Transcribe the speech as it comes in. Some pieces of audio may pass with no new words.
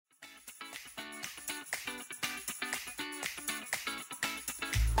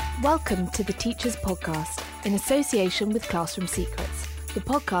Welcome to the Teachers Podcast in association with Classroom Secrets, the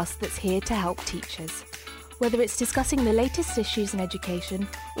podcast that's here to help teachers. Whether it's discussing the latest issues in education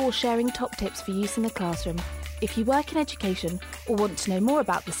or sharing top tips for use in the classroom, if you work in education or want to know more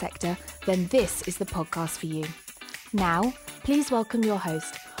about the sector, then this is the podcast for you. Now, please welcome your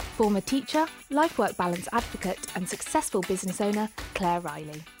host, former teacher, life-work balance advocate and successful business owner, Claire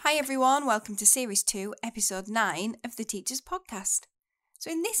Riley. Hi everyone, welcome to Series 2, Episode 9 of the Teachers Podcast. So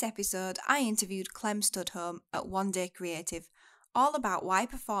in this episode, I interviewed Clem Studholme at One Day Creative, all about why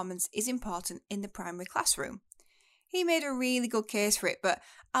performance is important in the primary classroom. He made a really good case for it, but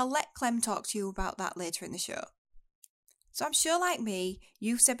I'll let Clem talk to you about that later in the show. So I'm sure like me,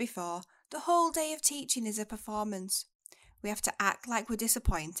 you've said before, the whole day of teaching is a performance. We have to act like we're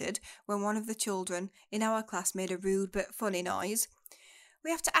disappointed when one of the children in our class made a rude but funny noise. We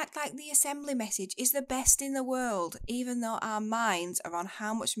have to act like the assembly message is the best in the world, even though our minds are on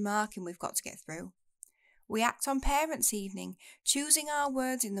how much marking we've got to get through. We act on parents' evening, choosing our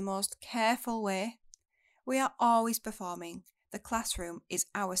words in the most careful way. We are always performing. The classroom is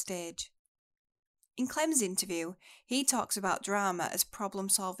our stage. In Clem's interview, he talks about drama as problem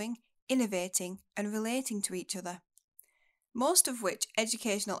solving, innovating and relating to each other. Most of which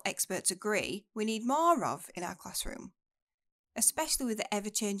educational experts agree we need more of in our classroom, especially with the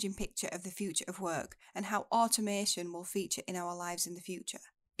ever-changing picture of the future of work and how automation will feature in our lives in the future.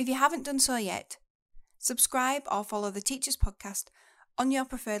 If you haven't done so yet, subscribe or follow the Teachers Podcast on your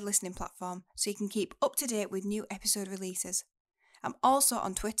preferred listening platform so you can keep up to date with new episode releases. I'm also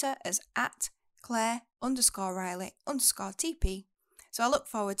on Twitter as @Claire_Riley_TP, so I look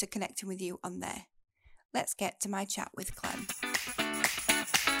forward to connecting with you on there. Let's get to my chat with Clem.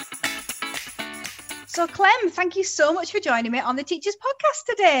 So Clem, thank you so much for joining me on the Teachers Podcast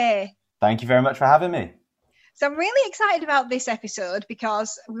today. Thank you very much for having me. So I'm really excited about this episode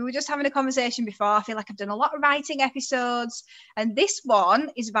because we were just having a conversation before. I feel like I've done a lot of writing episodes and this one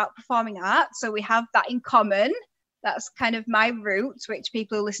is about performing arts. So we have that in common. That's kind of my roots, which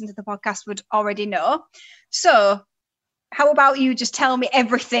people who listen to the podcast would already know. So how about you just tell me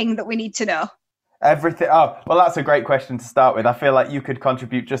everything that we need to know? Everything. Oh, well, that's a great question to start with. I feel like you could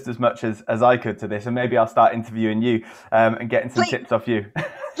contribute just as much as I could to this, and maybe I'll start interviewing you and getting some tips off you.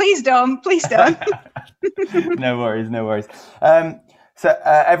 Please don't. No worries. So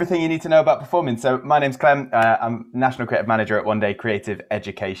everything you need to know about performing. So my name's Clem. I'm National Creative Manager at One Day Creative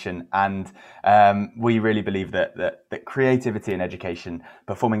Education. And we really believe that creativity in education,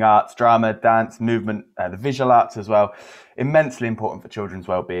 performing arts, drama, dance, movement, the visual arts as well, immensely important for children's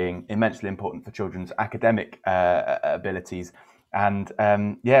well-being, immensely important for children's academic abilities. And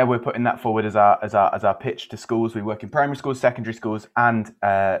we're putting that forward as our pitch to schools. We work in primary schools, secondary schools, and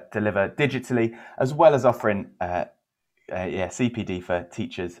deliver digitally, as well as offering CPD for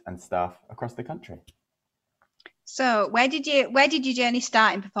teachers and staff across the country. So where did your journey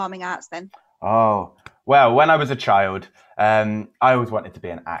start in performing arts then? Oh, well, when I was a child, I always wanted to be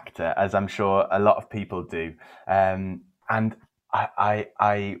an actor, as I'm sure a lot of people do. And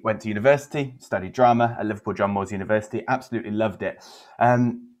I went to university, studied drama at Liverpool John Moores University, absolutely loved it.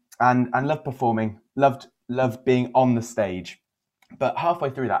 And loved performing, loved being on the stage. But halfway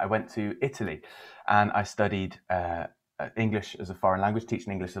through that, I went to Italy and I studied English as a foreign language,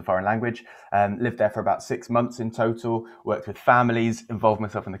 teaching English as a foreign language, lived there for about 6 months in total, worked with families, involved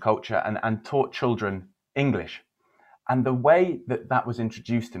myself in the culture and taught children English. And the way that was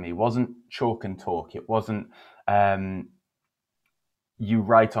introduced to me wasn't chalk and talk. It wasn't you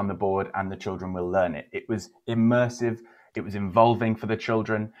write on the board and the children will learn it. It was immersive. It was involving for the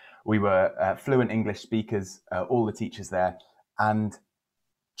children. We were fluent English speakers, all the teachers there, and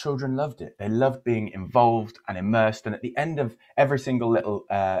children loved it. They loved being involved and immersed. And at the end of every single little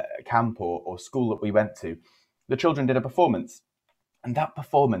camp or school that we went to, the children did a performance. And that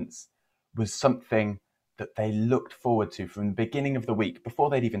performance was something that they looked forward to from the beginning of the week before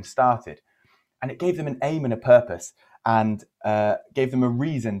they'd even started. And it gave them an aim and a purpose and gave them a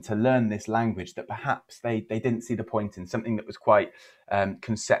reason to learn this language that perhaps they didn't see the point in, something that was quite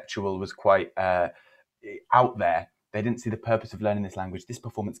conceptual, was quite out there. They didn't see the purpose of learning this language. This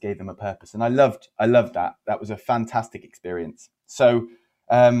performance gave them a purpose. And I loved that. That was a fantastic experience. So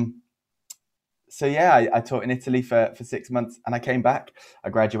I taught in Italy for 6 months and I came back. I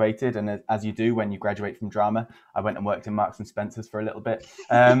graduated. And as you do when you graduate from drama, I went and worked in Marks and Spencer's for a little bit.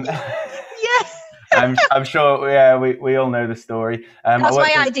 Yes. I'm sure, we all know the story. That's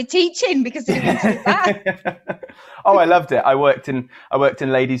why I did teaching, because I didn't do that. Oh, I loved it. I worked in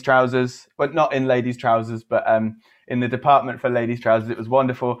ladies' trousers, but not in ladies' trousers, but in the department for ladies' trousers. It was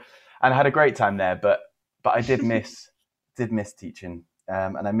wonderful, and I had a great time there. But I did miss teaching.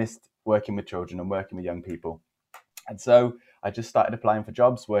 and I missed working with children and working with young people. And so I just started applying for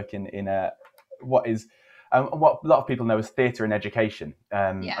jobs, working in what a lot of people know as theatre in education.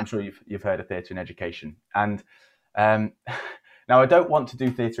 I'm sure you've heard of theatre in education. And now I don't want to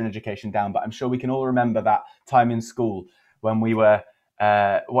do theatre in education down, but I'm sure we can all remember that time in school when we were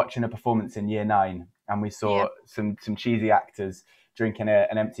watching a performance in Year 9 and we saw some cheesy actors drinking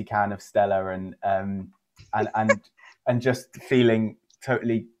an empty can of Stella and just feeling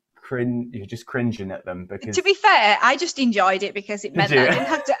totally you're just cringing at them. Because to be fair, I just enjoyed it because it meant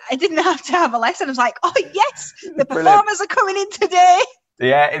that I didn't have to have a lesson. I was like, oh yes, the performers are coming in today.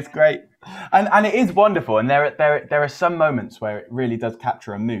 Yeah, it's great, and it is wonderful. And there are some moments where it really does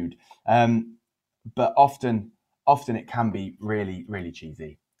capture a mood, but often it can be really, really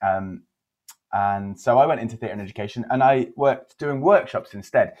cheesy. And so I went into theatre and education, and I worked doing workshops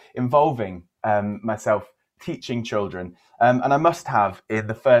instead, involving myself teaching children. And I must have, in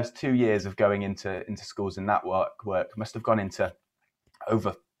the first 2 years of going into schools in that work, must have gone into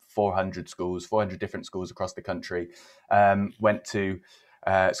over 400 schools, 400 different schools across the country. Went to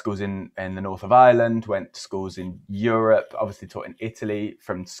schools in the north of Ireland, went to schools in Europe, obviously taught in Italy,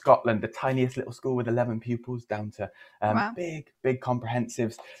 from Scotland, the tiniest little school with 11 pupils, down to big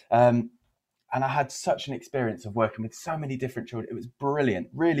comprehensives. And I had such an experience of working with so many different children. It was brilliant.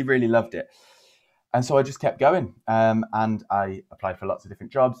 Really, really loved it. And so I just kept going. And I applied for lots of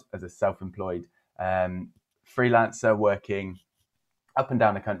different jobs as a self-employed freelancer, working up and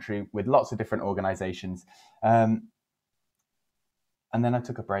down the country with lots of different organizations. And then I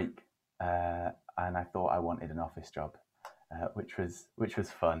took a break and I thought I wanted an office job, which was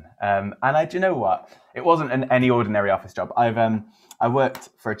fun. And do you know what? It wasn't any ordinary office job. I worked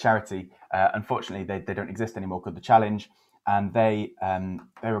for a charity. Unfortunately, they don't exist anymore, called The Challenge. And they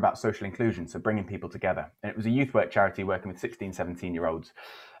were about social inclusion, so bringing people together. And it was a youth work charity working with 16, 17-year-olds,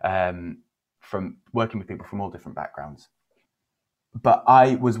 from working with people from all different backgrounds. But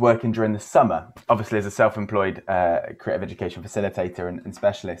I was working during the summer, obviously as a self-employed creative education facilitator and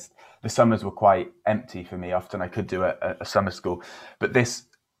specialist. The summers were quite empty for me. Often I could do a summer school, but this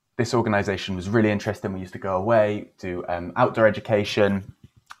organisation was really interesting. We used to go away, do outdoor education,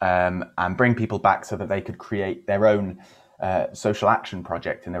 and bring people back so that they could create their own social action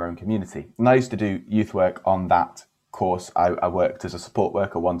project in their own community. And I used to do youth work on that course. I worked as a support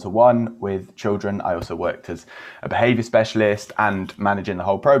worker one-to-one with children. I also worked as a behaviour specialist and managing the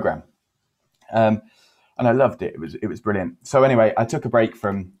whole programme. And I loved it. It was brilliant. So anyway, I took a break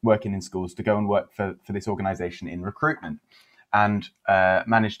from working in schools to go and work for this organisation in recruitment, and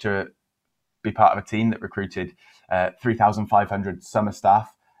managed to be part of a team that recruited 3,500 summer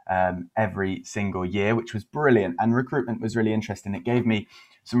staff every single year, which was brilliant. And recruitment was really interesting. It gave me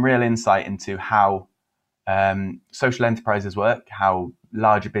some real insight into how social enterprises work, how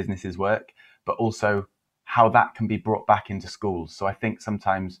larger businesses work, but also how that can be brought back into schools. So I think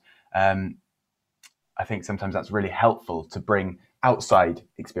sometimes that's really helpful to bring outside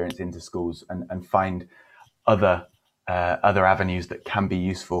experience into schools and find other avenues that can be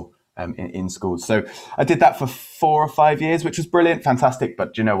useful in schools. So I did that for 4 or 5 years, which was brilliant, fantastic.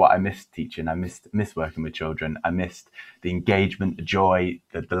 But do you know what? I missed teaching. I missed working with children. I missed the engagement, the joy,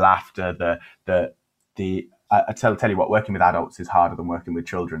 the laughter, I tell you what, working with adults is harder than working with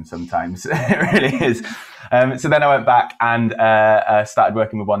children sometimes. It really is. So then I went back and started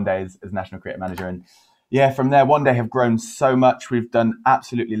working with One Day as National Creative Manager. And yeah, from there, One Day have grown so much. We've done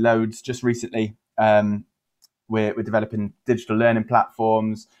absolutely loads. Just recently, we're developing digital learning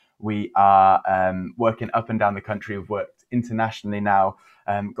platforms. We are working up and down the country. We've worked internationally now,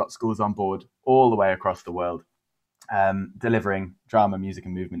 got schools on board all the way across the world. Delivering drama, music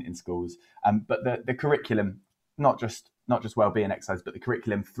and movement in schools. But the curriculum, not just wellbeing exercise, but the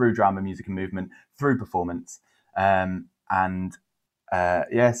curriculum through drama, music and movement, through performance,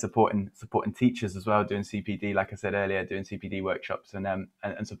 supporting teachers as well, doing CPD, like I said earlier, doing CPD workshops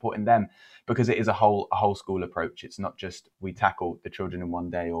and supporting them, because it is a whole school approach. It's not just we tackle the children in one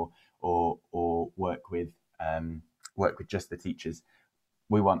day or work with just the teachers.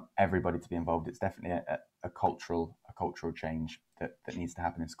 We want everybody to be involved. It's definitely a cultural change that needs to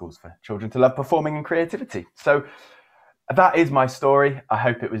happen in schools for children to love performing and creativity. So that is my story. I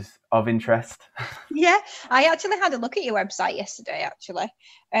hope it was of interest. Yeah, I actually had a look at your website yesterday, actually.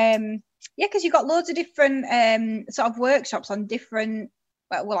 Because you've got loads of different sort of workshops on different,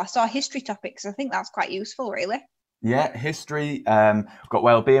 well, I saw history topics. I think that's quite useful, really. Yeah, history. We've got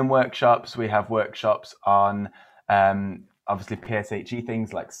wellbeing workshops. We have workshops on obviously PSHE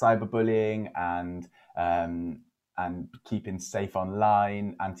things like cyberbullying and and keeping safe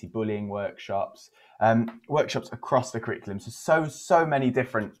online, anti-bullying workshops, workshops across the curriculum. So many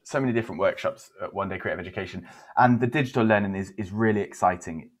different workshops at One Day Creative Education, and the digital learning is really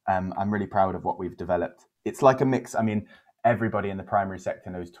exciting. I'm really proud of what we've developed. It's like a mix. I mean, everybody in the primary sector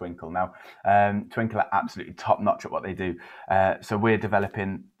knows Twinkle now. Twinkle are absolutely top notch at what they do. So we're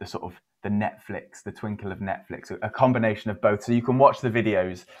developing the sort of the Netflix, the Twinkle of Netflix, a combination of both. So you can watch the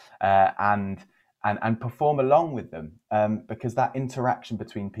videos and perform along with them, because that interaction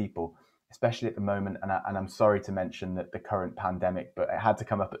between people, especially at the moment, and I'm sorry to mention that the current pandemic, but it had to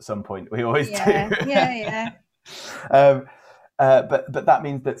come up at some point. We always do. Yeah. But that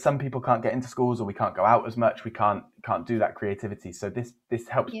means that some people can't get into schools, or we can't go out as much. We can't do that creativity. So this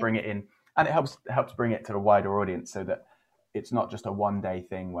helps bring it in, and it helps bring it to a wider audience, so that it's not just a one-day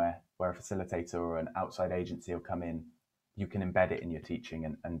thing where a facilitator or an outside agency will come in. You can embed it in your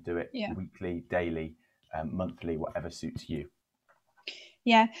teaching and do it weekly, daily, monthly, whatever suits you.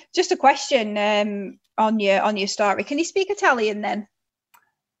 Yeah. Just a question on your story. Can you speak Italian then?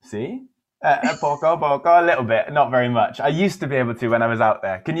 See? Poco, a little bit, not very much. I used to be able to when I was out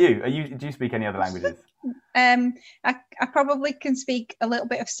there. Can you? Do you speak any other languages? I probably can speak a little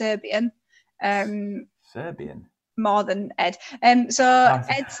bit of Serbian. Serbian? More than Ed. Ed's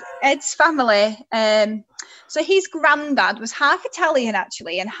family. So his granddad was half Italian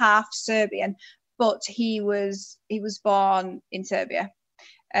actually and half Serbian, but he was born in Serbia.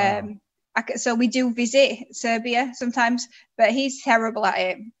 Wow. So we do visit Serbia sometimes, but he's terrible at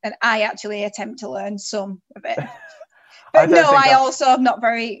it, and I actually attempt to learn some of it. But I also am not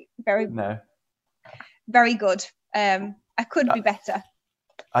very good. I could be better.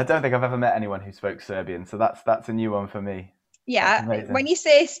 I don't think I've ever met anyone who spoke Serbian, so that's a new one for me. Yeah, when you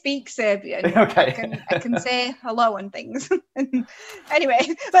say speak Serbian, okay. I can say hello and things. Anyway,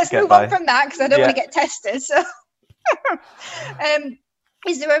 let's move on from that, because I don't want to get tested. So,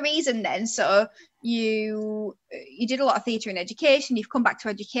 is there a reason then? So you did a lot of theatre in education. You've come back to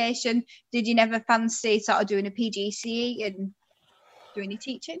education. Did you never fancy sort of doing a PGCE and doing your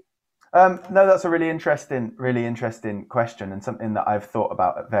teaching? No, that's a really interesting question, and something that I've thought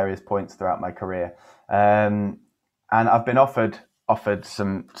about at various points throughout my career. And I've been offered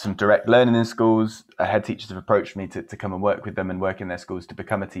some direct learning in schools. Head teachers have approached me to come and work with them and work in their schools to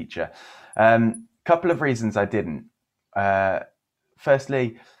become a teacher. Couple of reasons I didn't.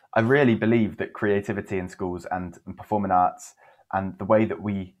 Firstly, I really believe that creativity in schools and performing arts, and the way that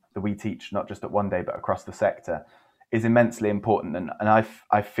we teach, not just at One Day but across the sector, is immensely important, and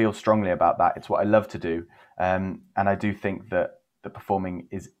I feel strongly about that. It's what I love to do, and I do think that performing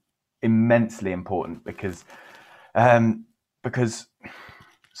is immensely important because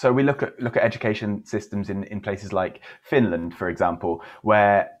so we look at education systems in places like Finland, for example,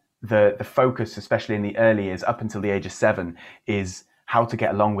 where the focus, especially in the early years up until the age of 7, is how to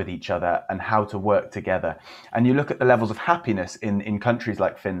get along with each other and how to work together. And you look at the levels of happiness in countries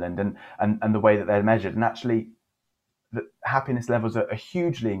like Finland and the way that they're measured, and actually the happiness levels are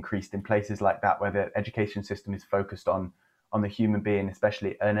hugely increased in places like that, where the education system is focused on the human being,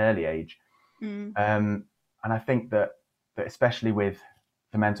 especially at an early age. And I think that especially with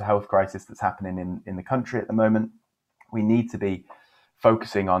the mental health crisis that's happening in the country at the moment, we need to be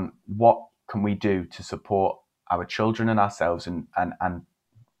focusing on what can we do to support our children and ourselves and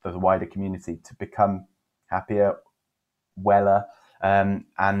the wider community to become happier, weller,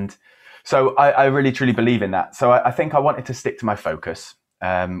 and so I really truly believe in that. So I think I wanted to stick to my focus,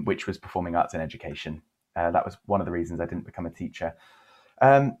 which was performing arts and education. That was one of the reasons I didn't become a teacher.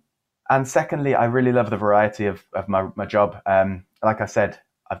 And secondly, I really love the variety of my job. Like I said,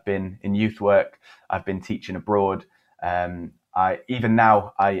 I've been in youth work, I've been teaching abroad. Even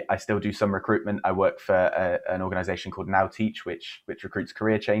now, I still do some recruitment. I work for an organisation called Now Teach, which recruits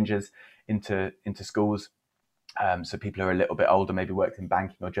career changers into schools. So people who are a little bit older, maybe worked in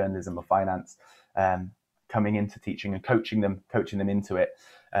banking or journalism or finance, coming into teaching and coaching them into it,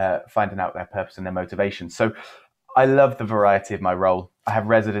 finding out their purpose and their motivation. So I love the variety of my role. I have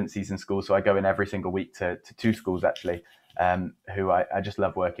residencies in schools, so I go in every single week to 2 schools actually, who I just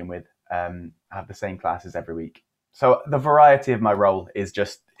love working with. I have the same classes every week. So the variety of my role is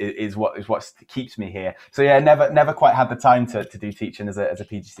what keeps me here. So yeah, never quite had the time to do teaching as a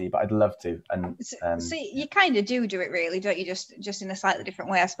PGC, but I'd love to. And so you kind of do it really, don't you? Just in a slightly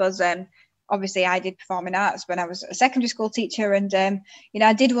different way, I suppose. Obviously, I did performing arts when I was a secondary school teacher, and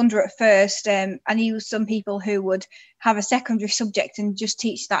I did wonder at first. I knew some people who would have a secondary subject and just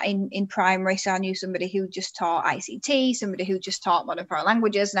teach that in primary. So I knew somebody who just taught ICT, somebody who just taught modern foreign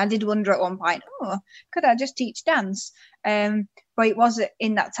languages, and I did wonder at one point, could I just teach dance? But But it was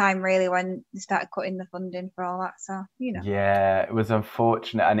in that time really when they started cutting the funding for all that. So, you know. Yeah, it was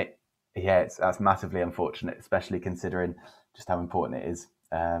unfortunate, and that's massively unfortunate, especially considering just how important it is.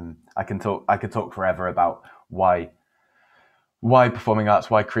 I could talk forever about why performing arts,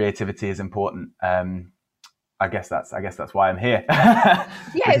 why creativity is important. I guess that's why I'm here.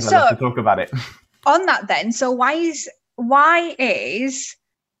 Yeah, so I love to talk about it. On that then, so why is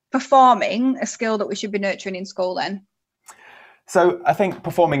performing a skill that we should be nurturing in school then? So I think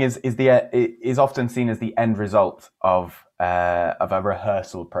performing is often seen as the end result of a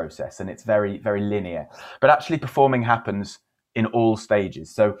rehearsal process, and it's very, very linear. But actually, performing happens in all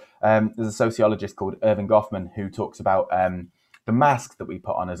stages. So there's a sociologist called Erving Goffman who talks about the mask that we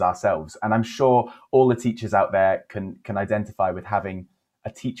put on as ourselves, and I'm sure all the teachers out there can identify with having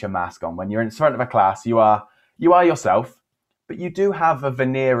a teacher mask on. When you're in front of a class, you are yourself, but you do have a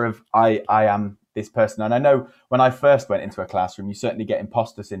veneer of I am this person. And I know when I first went into a classroom, you certainly get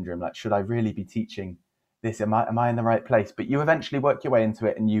imposter syndrome, like, should I really be teaching this? Am I in the right place? But you eventually work your way into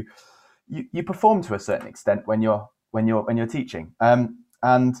it, and you perform to a certain extent when you're teaching.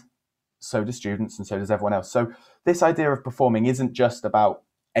 And so do students, and so does everyone else. So this idea of performing isn't just about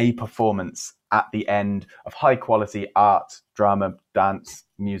a performance at the end of high quality art, drama, dance,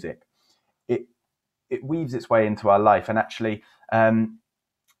 music. It weaves its way into our life, and actually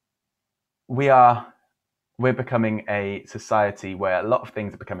we're becoming a society where a lot of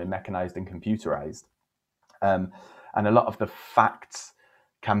things are becoming mechanized and computerized, and a lot of the facts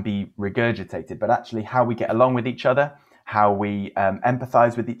can be regurgitated, but actually how we get along with each other, how we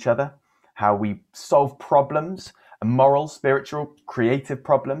empathize with each other, how we solve problems, moral, spiritual, creative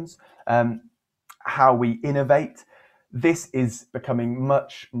problems, how we innovate. This is becoming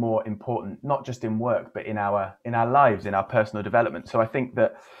much more important, not just in work, but in our lives, in our personal development. So I think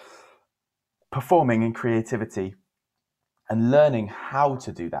that performing and creativity and learning how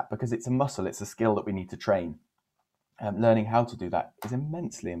to do that, because it's a muscle, it's a skill that we need to train. Learning how to do that is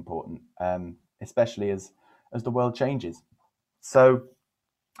immensely important, especially as the world changes. So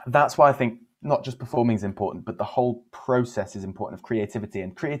that's why I think not just performing is important, but the whole process is important of creativity.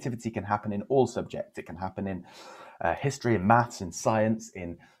 And creativity can happen in all subjects. It can happen in history, in maths, in science,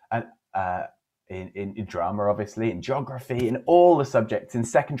 in drama, obviously, in geography, in all the subjects, in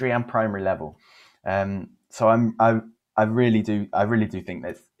secondary and primary level. So I really do think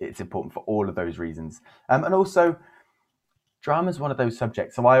that it's important for all of those reasons. And also, drama is one of those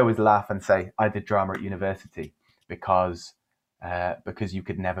subjects. So I always laugh and say I did drama at university because you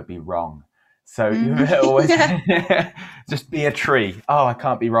could never be wrong. So you always just be a tree. Oh, I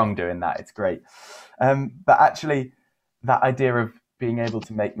can't be wrong doing that. It's great. But actually, that idea of being able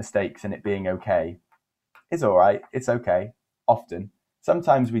to make mistakes and it being okay is all right. It's okay. Often,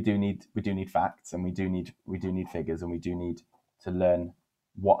 sometimes we do need facts, and we do need figures, and we do need to learn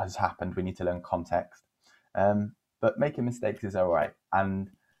what has happened. We need to learn context. But making mistakes is all right. And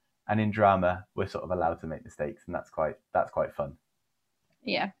in drama, we're sort of allowed to make mistakes, and that's quite fun.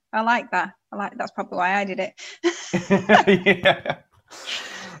 Yeah, I like that. That's probably why I did it. Yeah.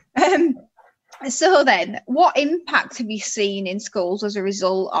 So then, what impact have you seen in schools as a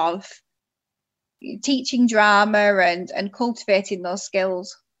result of teaching drama and cultivating those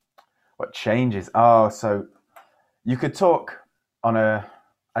skills? What changes? Oh, so you could talk on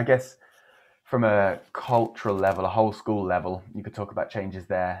I guess from a cultural level, a whole school level, you could talk about changes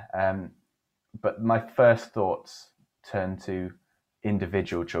there. But my first thoughts turn to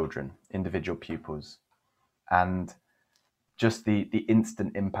individual children, individual pupils, and just the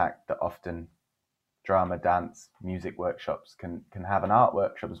instant impact that often drama, dance, music workshops can have, an art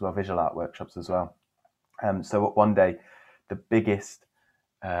workshop as well, visual art workshops as well. So one day, the biggest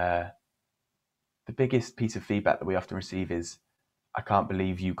piece of feedback that we often receive is, I can't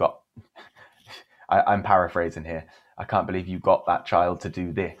believe you got, I'm paraphrasing here, I can't believe you got that child to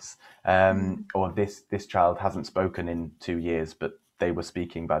do this, or this child hasn't spoken in 2 years, but they were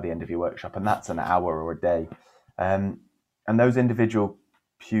speaking by the end of your workshop, and that's an hour or a day. And those individual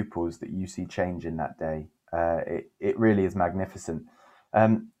pupils that you see change in that day, it really is magnificent.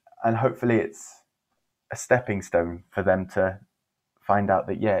 And hopefully it's a stepping stone for them to find out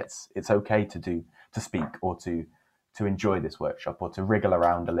that, yeah, it's okay to speak, or to enjoy this workshop, or to wriggle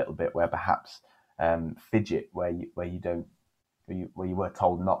around a little bit where perhaps fidget where you were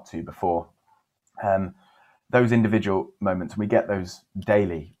told not to before. Those individual moments, we get those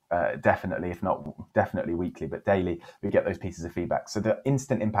daily, definitely, if not definitely weekly, but daily, we get those pieces of feedback. So the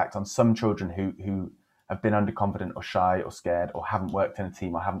instant impact on some children who have been underconfident or shy or scared, or haven't worked in a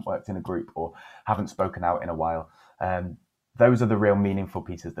team, or haven't worked in a group, or haven't spoken out in a while. Those are the real meaningful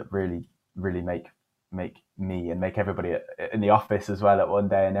pieces that really, really make me and make everybody in the office as well at One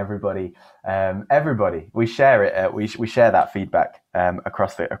Day, and everybody we share it. We share that feedback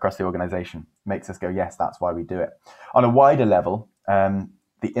across the organisation. Makes us go, yes, that's why we do it. On a wider level,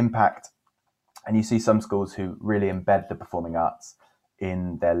 the impact, and you see some schools who really embed the performing arts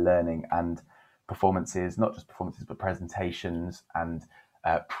in their learning and performances, not just performances but presentations and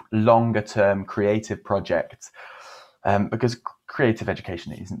longer term creative projects, because creative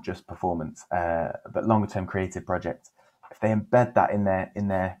education isn't just performance, but longer term creative projects. If they embed that in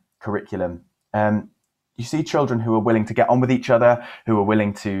their curriculum, you see children who are willing to get on with each other, who are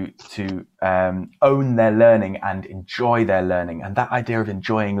willing to own their learning and enjoy their learning. And that idea of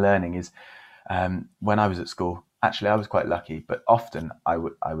enjoying learning is, when I was at school, actually I was quite lucky, but often I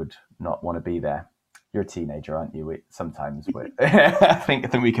would not want to be there. You're a teenager, aren't you? I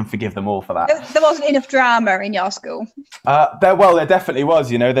think we can forgive them all for that. There wasn't enough drama in your school. There definitely was.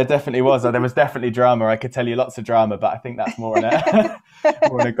 There definitely was. There was definitely drama. I could tell you lots of drama, but I think that's more on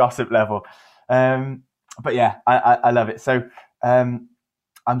a gossip level. But yeah, I love it. So I'm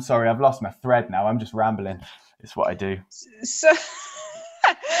sorry, I've lost my thread now. I'm just rambling. It's what I do. So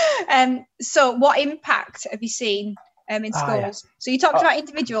what impact have you seen in schools? So you talked about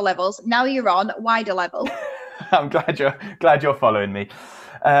individual levels. Now you're on wider level. I'm glad you're following me.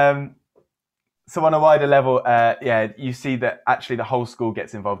 So on a wider level, you see that actually the whole school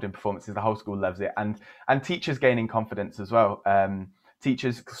gets involved in performances. The whole school loves it, and teachers gaining confidence as well.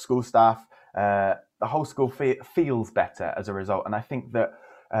 Teachers, school staff, the whole school feels better as a result. And I think that,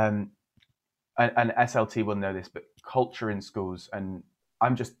 and SLT will know this, but culture in schools, and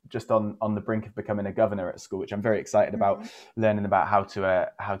I'm just on the brink of becoming a governor at school, which I'm very excited about, learning about how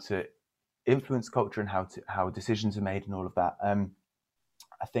to influence culture and how decisions are made and all of that. I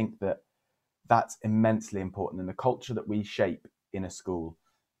think that's immensely important, and the culture that we shape in a school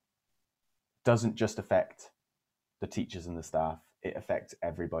doesn't just affect the teachers and the staff. It affects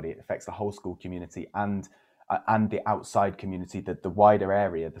everybody. It affects the whole school community and the outside community, the wider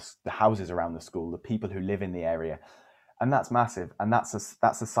area, the houses around the school, the people who live in the area. And that's massive, and that's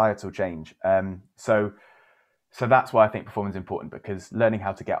societal change. So that's why I think performance is important, because learning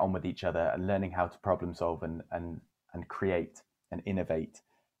how to get on with each other and learning how to problem solve and create and innovate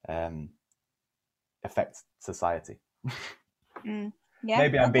affects society. Yeah,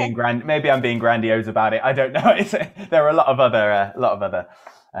 maybe I'm being grandiose about it. I don't know. There are a lot of other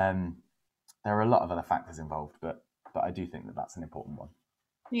factors involved, but I do think that that's an important one.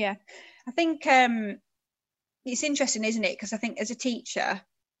 Yeah, I think it's interesting, isn't it? Because I think as a teacher,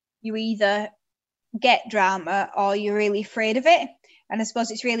 you either get drama or you're really afraid of it. And I suppose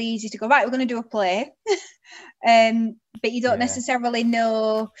it's really easy to go, right, we're going to do a play. But you don't necessarily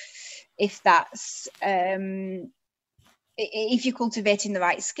know if that's, if you're cultivating the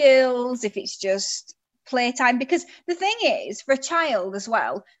right skills, if it's just playtime. Because the thing is, for a child as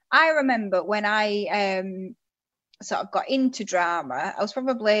well, I remember when I sort of got into drama, I was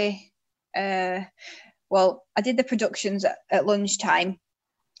probably... I did the productions at lunchtime,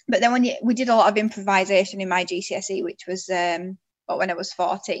 but then we did a lot of improvisation in my GCSE, which was when I was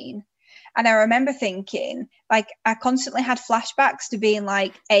 14. And I remember thinking, like, I constantly had flashbacks to being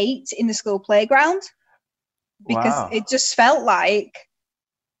like 8 in the school playground, because it just felt like,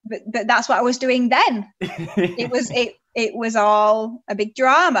 but that's what I was doing then. It was all a big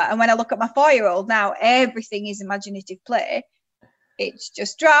drama. And when I look at my 4-year-old now, everything is imaginative play. It's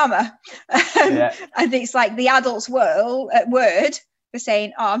just drama. And it's like the adult's word for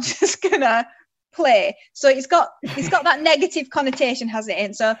saying, oh, I'm just gonna play. So it's got that negative connotation, hasn't it?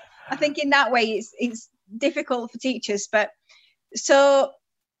 And so I think in that way it's difficult for teachers. But so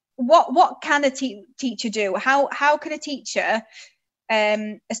what can a teacher do? How can a teacher,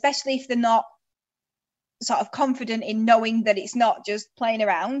 especially if they're not sort of confident in knowing that it's not just playing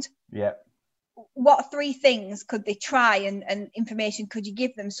around, what 3 things could they try and information could you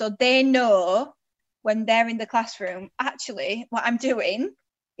give them so they know when they're in the classroom, actually what I'm doing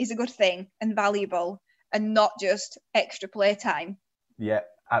is a good thing and valuable and not just extra playtime? Yeah,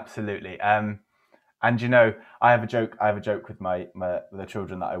 absolutely. And I have a joke with the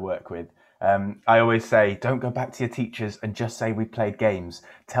children that I work with. I always say, don't go back to your teachers and just say we played games.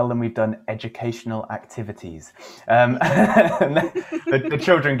 Tell them we've done educational activities. The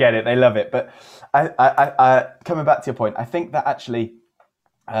children get it; they love it. But I coming back to your point, I think that actually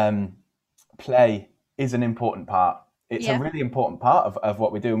play is an important part. It's a really important part of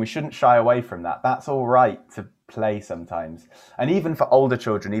what we do, and we shouldn't shy away from that. That's all right to play sometimes, and even for older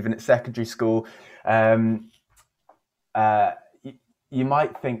children, even at secondary school. You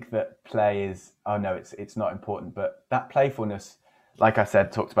might think that play is, it's not important, but that playfulness, like I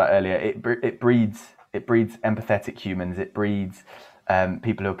said, talked about earlier, it breeds It breeds empathetic humans. It breeds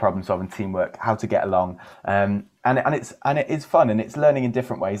people who are problem solving, teamwork, how to get along, and it is fun, and it's learning in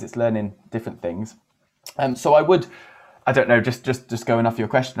different ways. It's learning different things. So I don't know, just going off your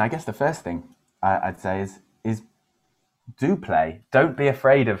question, I guess the first thing I'd say is do play. Don't be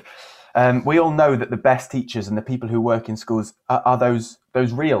afraid of. We all know that the best teachers and the people who work in schools are those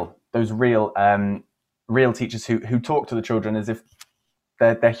real teachers who talk to the children as if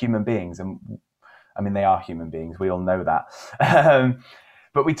they're human beings. And I mean, they are human beings. We all know that.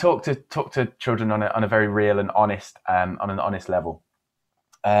 But we talk to children on a very real and honest on an honest level.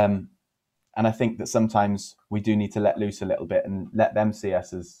 And I think that sometimes we do need to let loose a little bit and let them see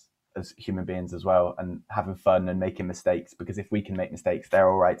us as human beings as well, and having fun and making mistakes, because if we can make mistakes, they're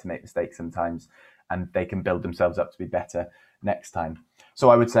all right to make mistakes sometimes, and they can build themselves up to be better next time. So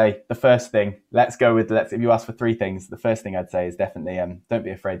I would say the first thing, if you ask for three things, the first thing I'd say is definitely don't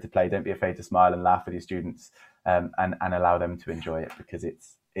be afraid to play, don't be afraid to smile and laugh with your students, and allow them to enjoy it, because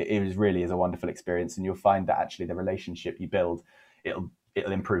it really is a wonderful experience. And you'll find that actually the relationship you build,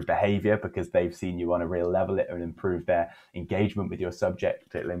 it'll improve behavior because they've seen you on a real level. It will improve their engagement with your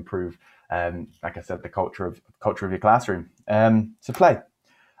subject. It'll improve, like I said, the culture of your classroom. So play.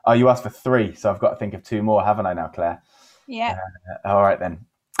 Oh, you asked for three, so I've got to think of two more, haven't I now, Claire? Yeah. All right then.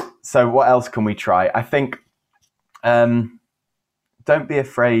 So what else can we try? I think don't be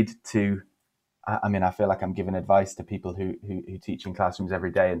afraid to. I mean, I feel like I'm giving advice to people who teach in classrooms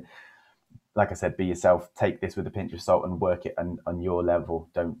every day, and like I said, be yourself. Take this with a pinch of salt and work it on your level.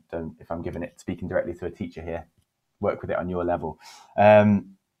 Don't. If I'm speaking directly to a teacher here, work with it on your level.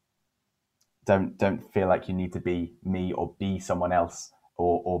 Don't feel like you need to be me or be someone else,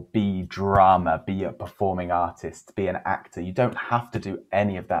 or be drama, be a performing artist, be an actor. You don't have to do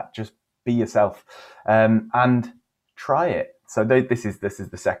any of that. Just be yourself, and try it. So this is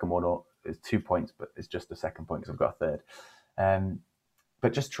the second one, or it's 2 points, but it's just the second point because I've got a third.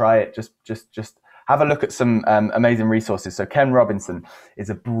 But just try it. Just have a look at some amazing resources. So Ken Robinson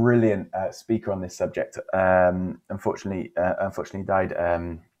is a brilliant speaker on this subject. Unfortunately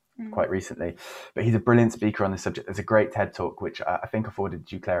died quite recently, but he's a brilliant speaker on this subject. There's a great TED Talk, which I think I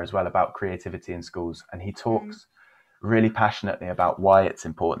forwarded you, Claire, as well, about creativity in schools. And he talks really passionately about why it's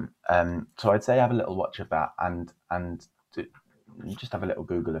important. So I'd say have a little watch of that and just have a little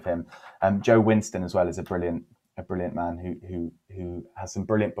Google of him. Joe Winston as well is a brilliant man who has some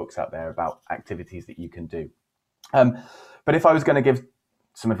brilliant books out there about activities that you can do. But if I was going to give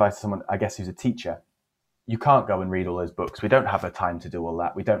some advice to someone, I guess, who's a teacher, you can't go and read all those books. We don't have the time to do all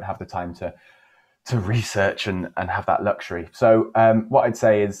that. We don't have the time to research and have that luxury. So what I'd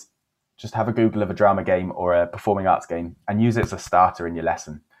say is just have a Google of a drama game or a performing arts game and use it as a starter in your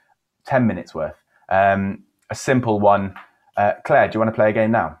lesson. 10 minutes worth. A simple one. Claire, do you want to play a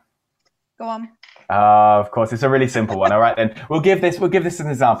game now? Go on. Of course, it's a really simple one. All right, then we'll give this as an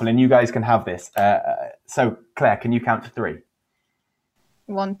example, and you guys can have this. So, Claire, can you count to 3?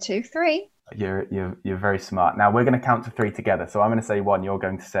 1, 2, 3. You're very smart. Now we're going to count to 3 together. So I'm going to say 1. You're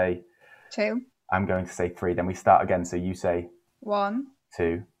going to say 2. I'm going to say 3. Then we start again. So you say 1,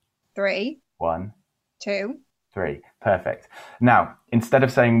 2, 3. 1, 2, 3. Perfect. Now instead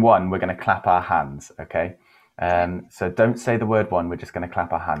of saying 1, we're going to clap our hands. Okay. So don't say the word 1. We're just going to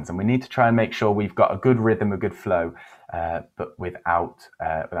clap our hands, and we need to try and make sure we've got a good rhythm, a good flow, but without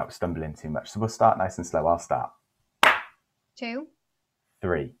stumbling too much. So we'll start nice and slow. I'll start. 2,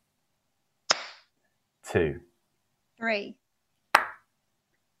 3, 2, 3,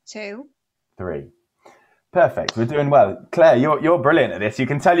 2, 3. Perfect. We're doing well. Claire, you're brilliant at this. You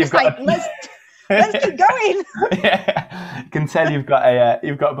can tell you've got. Let's keep going. Yeah, you can tell you've got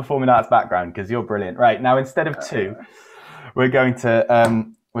a performing arts background because you're brilliant. Right, now instead of 2, we're going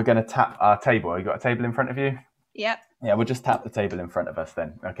to tap our table. You got a table in front of you? Yep. Yeah, we'll just tap the table in front of us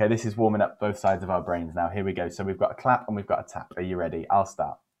then. Okay, this is warming up both sides of our brains now. Here we go. So we've got a clap and we've got a tap. Are you ready? I'll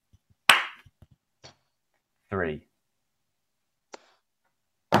start. 3.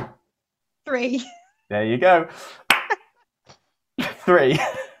 3. There you go. 3.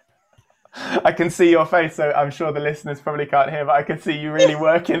 I can see your face, so I'm sure the listeners probably can't hear, but I can see you really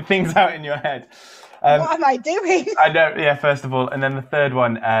working things out in your head. What am I doing? I know, yeah, first of all. And then the third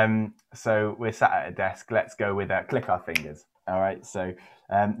one, so we're sat at a desk. Let's go with click our fingers. All right, so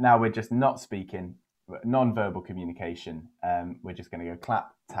now we're just not speaking, non-verbal communication. We're just going to go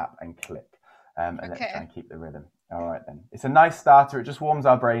clap, tap, and click. And let's try and keep the rhythm. All right, then. It's a nice starter. It just warms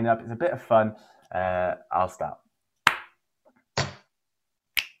our brain up. It's a bit of fun. I'll start.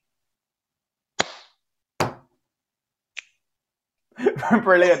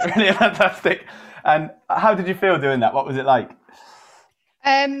 Brilliant, fantastic. And how did you feel doing that? What was it like?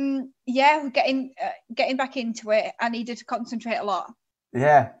 Yeah, getting back into it. I needed to concentrate a lot.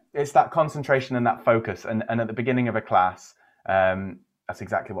 Yeah, it's that concentration and that focus. And at the beginning of a class, that's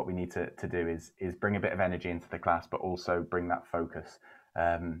exactly what we need to do is bring a bit of energy into the class, but also bring that focus.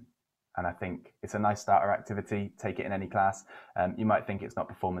 And I think it's a nice starter activity. Take it in any class. You might think it's not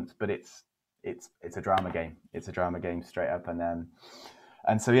performance, but it's a drama game. It's a drama game straight up.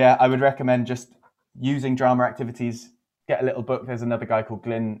 And so, yeah, I would recommend just using drama activities. Get a little book. There's another guy called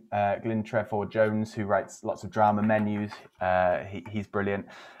Glyn Trefor Jones who writes lots of drama menus. He's brilliant.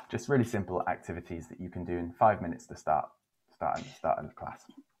 Just really simple activities that you can do in 5 minutes to start in the class.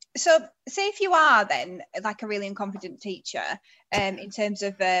 So say if you are then like a really incompetent teacher in terms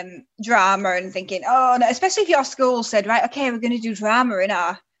of drama and thinking, oh no, especially if your school said, right, okay, we're going to do drama in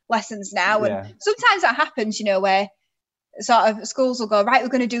our lessons now. Yeah. And sometimes that happens, you know, where sort of schools will go, right, we're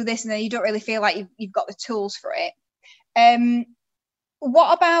going to do this, and then you don't really feel like you've got the tools for it.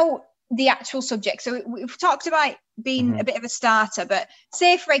 What about the actual subject? So we've talked about being a bit of a starter, but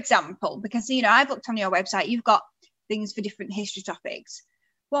say, for example, because, you know, I've looked on your website, you've got things for different history topics.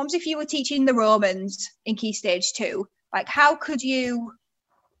 What if you were teaching the Romans in Key Stage 2? Like, how could you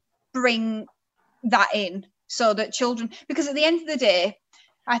bring that in so that children, because at the end of the day,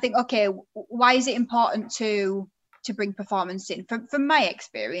 I think, okay, why is it important to bring performance in? From my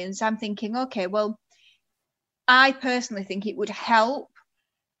experience, I'm thinking, okay, well, I personally think it would help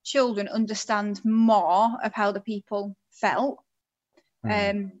children understand more of how the people felt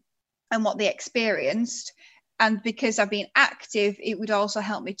and what they experienced. And because I've been active, it would also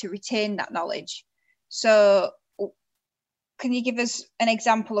help me to retain that knowledge. So can you give us an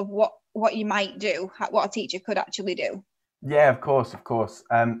example of what you might do, what a teacher could actually do? Yeah, of course.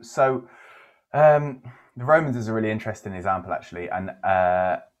 So the Romans is a really interesting example, actually. And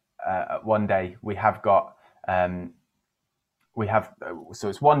one day we have got, so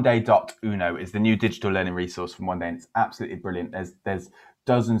it's oneday.uno is the new digital learning resource from One Day, and it's absolutely brilliant. There's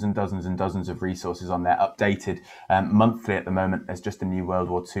dozens and dozens and dozens of resources on there, updated monthly at the moment. There's just a new World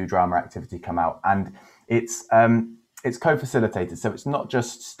War II drama activity come out, and it's co-facilitated. So it's not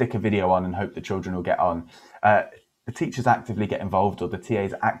just stick a video on and hope the children will get on. The teachers actively get involved, or the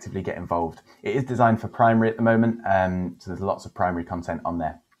TAs actively get involved. It is designed for primary at the moment, so there's lots of primary content on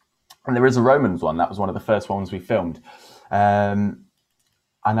there. And there is a Romans one. That was one of the first ones we filmed. And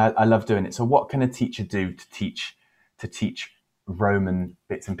I love doing it. So what can a teacher do to teach Roman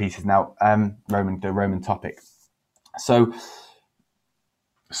bits and pieces? Now, the Roman topic. So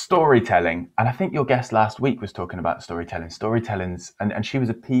storytelling, and I think your guest last week was talking about storytelling's, and she was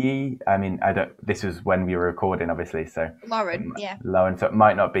a PE. I mean, this was when we were recording, obviously. So Lauren, yeah. Lauren, so it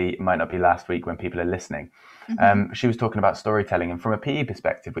might not be last week when people are listening. She was talking about storytelling, and from a PE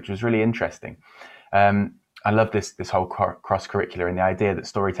perspective, which was really interesting. I love this whole cross-curricular and the idea that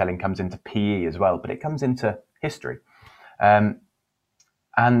storytelling comes into PE as well, but it comes into history.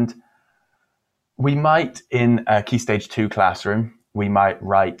 And we might, in a Key Stage 2 classroom, we might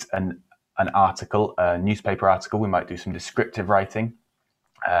write an article, a newspaper article. We might do some descriptive writing.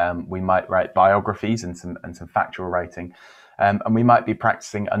 We might write biographies and some factual writing. And we might be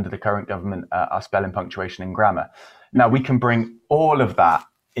practicing under the current government our spelling, punctuation and grammar. Now, we can bring all of that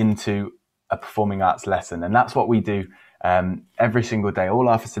into a performing arts lesson. And that's what we do every single day. All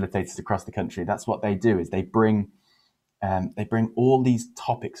our facilitators across the country, that's what they do, is they bring all these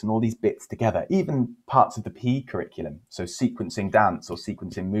topics and all these bits together, even parts of the PE curriculum. So sequencing dance or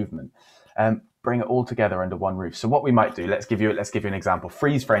sequencing movement, bring it all together under one roof. So what we might do, let's give you an example.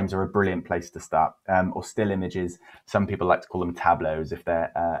 Freeze frames are a brilliant place to start, or still images. Some people like to call them tableaus if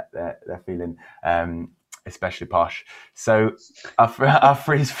they're feeling especially posh. So our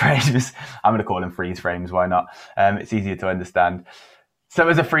freeze frames, I'm going to call them freeze frames. Why not? It's easier to understand. So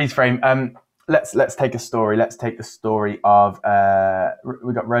as a freeze frame, let's take a story. Let's take the story of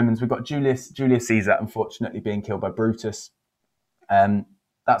we've got Romans. We've got Julius Caesar, unfortunately being killed by Brutus.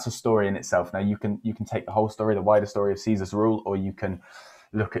 That's a story in itself. Now you can take the whole story, the wider story of Caesar's rule, or you can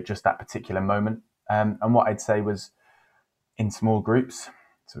look at just that particular moment. And what I'd say was, in small groups.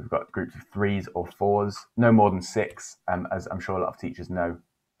 So we've got groups of 3s or 4s, no more than 6. As I'm sure a lot of teachers know,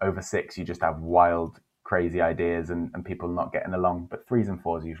 over 6 you just have wild, crazy ideas and people not getting along. But 3s and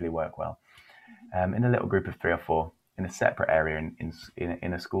 4s usually work well. In a little group of 3 or 4, in a separate area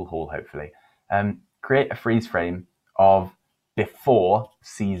in a school hall, hopefully, create a freeze frame of before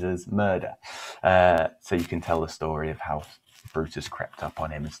Caesar's murder. So you can tell the story of how Brutus crept up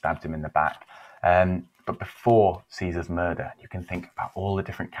on him and stabbed him in the back. But before Caesar's murder, you can think about all the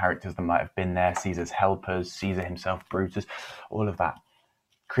different characters that might have been there, Caesar's helpers, Caesar himself, Brutus, all of that.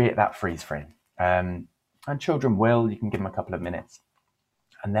 Create that freeze frame. And children you can give them a couple of minutes.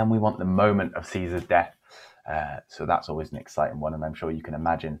 And then we want the moment of Caesar's death. So that's always an exciting one, and I'm sure you can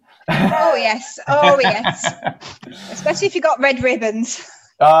imagine. Oh yes, especially if you got red ribbons.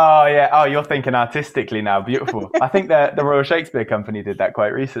 Oh yeah. Oh, you're thinking artistically now. Beautiful. I think the Royal Shakespeare Company did that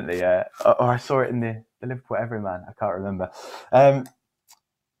quite recently. Or I saw it in the Liverpool Everyman. I can't remember.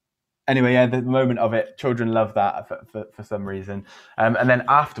 Anyway, yeah, the moment of it, children love that for some reason. And then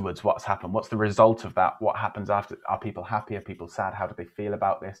afterwards, what's happened? What's the result of that? What happens after? Are people happy? Are people sad? How do they feel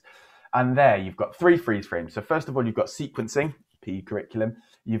about this? And there you've got 3 freeze frames. So first of all, you've got sequencing, PE curriculum.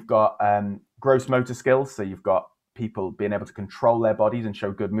 You've got gross motor skills. So you've got people being able to control their bodies and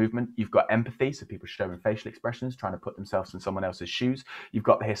show good movement. You've got empathy. So people showing facial expressions, trying to put themselves in someone else's shoes. You've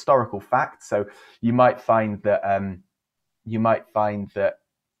got the historical facts. So you might find that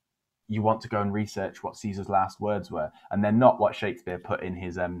you want to go and research what Caesar's last words were, and they're not what Shakespeare put in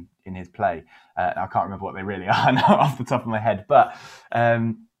his play. I can't remember what they really are now off the top of my head, but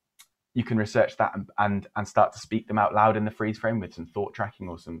you can research that and start to speak them out loud in the freeze frame with some thought tracking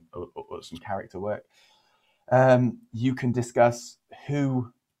or some character work. You can discuss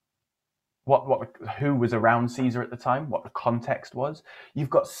who was around Caesar at the time, what the context was. You've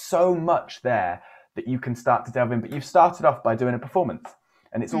got so much there that you can start to delve in, but you've started off by doing a performance.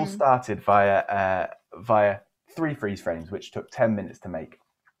 And it's all started via 3 freeze frames, which took 10 minutes to make.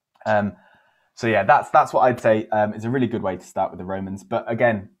 So yeah, that's what I'd say is a really good way to start with the Romans. But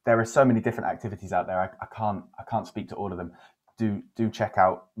again, there are so many different activities out there. I can't speak to all of them. Do check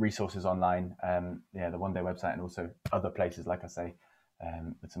out resources online. The One Day website, and also other places, like I say,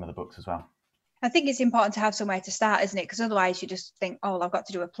 with some other books as well. I think it's important to have somewhere to start, isn't it? Because otherwise you just think, oh, I've got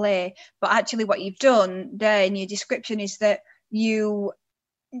to do a play. But actually what you've done there in your description is that you've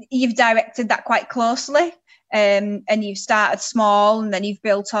directed that quite closely, and you've started small, and then you've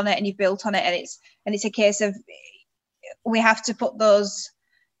built on it, and it's a case of we have to put those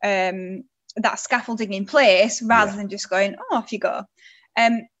that scaffolding in place rather than just going, oh, off you go.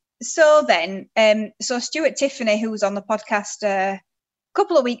 So Stuart Tiffany, who was on the podcast a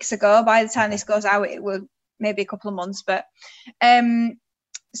couple of weeks ago, by the time this goes out, it will maybe a couple of months, but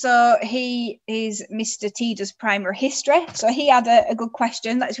so he is Mr. T does primary history. So he had a good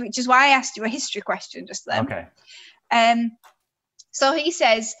question, which is why I asked you a history question just then. Okay. So he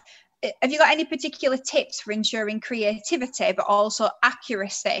says, have you got any particular tips for ensuring creativity, but also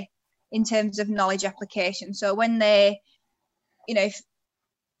accuracy in terms of knowledge application? So when they, if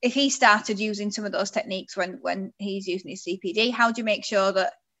he started using some of those techniques when he's using his CPD, how do you make sure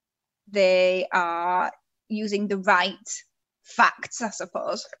that they are using the right facts, I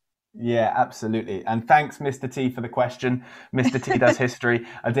suppose? Yeah, absolutely. And thanks, Mr. T, for the question. Mr. T does history.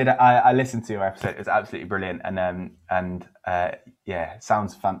 I listened to your episode. It's absolutely brilliant, and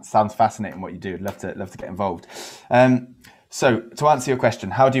sounds fascinating what you do. I'd love to get involved. So to answer your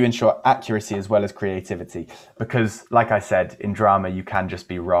question, how do you ensure accuracy as well as creativity? Because, like I said, in drama you can just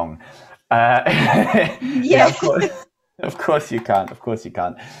be wrong. Yeah, of course you can't. Of course you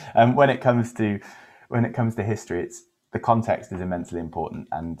can't. When it comes to history, the context is immensely important,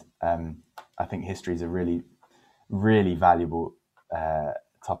 and I think history is a really, really valuable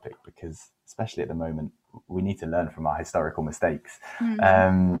topic, because especially at the moment, we need to learn from our historical mistakes.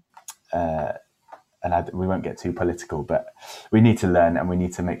 Mm-hmm. We won't get too political, but we need to learn, and we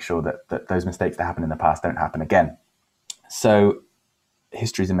need to make sure that those mistakes that happened in the past don't happen again. So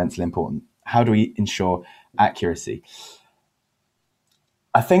history is immensely important. How do we ensure accuracy?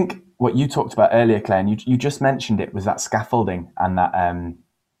 I think what you talked about earlier, Claire, and you just mentioned it, was that scaffolding and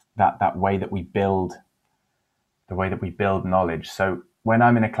that way that we build knowledge. So when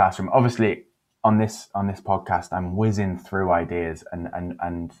I'm in a classroom, obviously on this podcast, I'm whizzing through ideas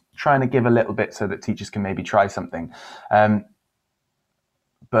and trying to give a little bit so that teachers can maybe try something.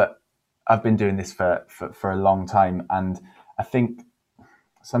 But I've been doing this for a long time, and I think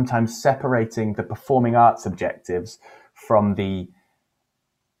sometimes separating the performing arts objectives from the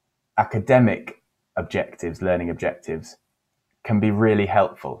academic objectives, learning objectives, can be really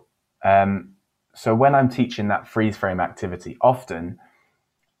helpful. So when I'm teaching that freeze frame activity, often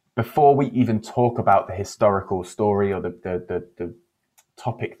before we even talk about the historical story or the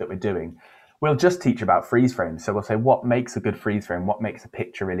topic that we're doing, we'll just teach about freeze frames. So we'll say, what makes a good freeze frame? What makes a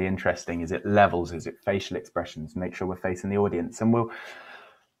picture really interesting? Is it levels? Is it facial expressions? Make sure we're facing the audience. And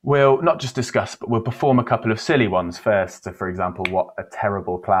we'll not just discuss, but we'll perform a couple of silly ones first. So, for example, what a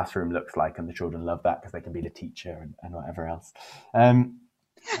terrible classroom looks like, and the children love that because they can be the teacher and whatever else. And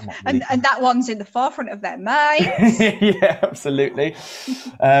that one's in the forefront of their mind. Yeah, absolutely.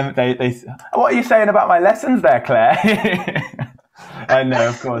 They what are you saying about my lessons there, Claire? No,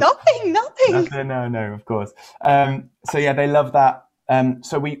 of course. Nothing. No, of course. So yeah, they love that.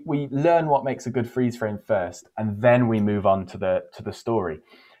 So we learn what makes a good freeze frame first, and then we move on to the story.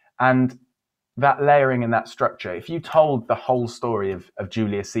 And that layering and that structure, if you told the whole story of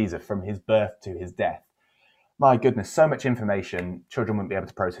Julius Caesar from his birth to his death, my goodness, so much information, children wouldn't be able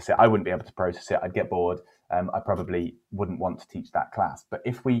to process it. I wouldn't be able to process it. I'd get bored. I probably wouldn't want to teach that class. But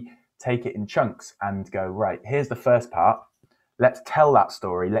if we take it in chunks and go, right, here's the first part, let's tell that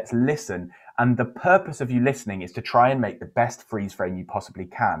story, let's listen. And the purpose of you listening is to try and make the best freeze frame you possibly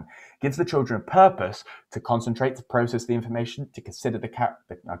can. Gives the children a purpose to concentrate, to process the information, to consider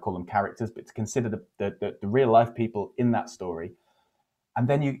I call them characters, but to consider the real life people in that story. And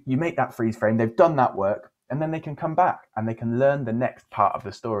then you make that freeze frame, they've done that work, and then they can come back and they can learn the next part of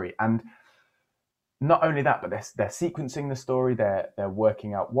the story. And not only that, but they're sequencing the story, they're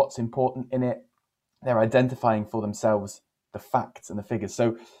working out what's important in it, they're identifying for themselves the facts and the figures.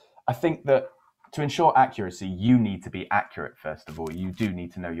 So I think that to ensure accuracy, you need to be accurate, first of all. You do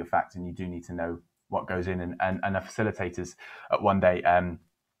need to know your facts, and you do need to know what goes in. And our facilitators at One Day,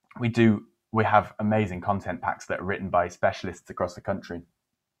 we have amazing content packs that are written by specialists across the country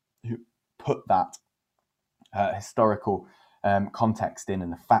who put that historical context in,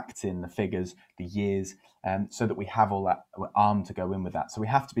 and the facts in, the figures, the years, so that we have all that, we're armed to go in with that. So we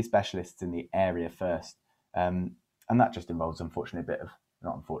have to be specialists in the area first. And that just involves, unfortunately,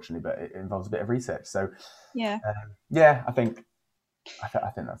 it involves a bit of research. So yeah, I think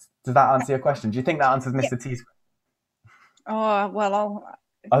that's. Does that answer your question? Do you think that answers Mr. T's? Oh well,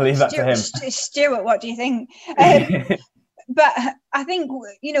 I'll leave that to him. Stuart, what do you think? But I think,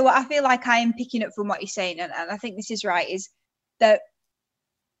 what I feel like I am picking up from what you're saying, and I think this is right, is that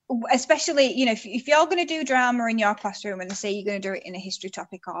especially, if you're going to do drama in your classroom and they say you're going to do it in a history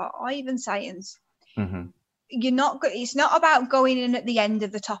topic or even science, mm-hmm. It's not about going in at the end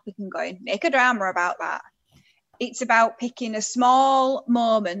of the topic and going, make a drama about that. It's about picking a small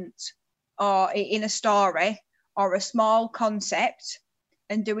moment or in a story or a small concept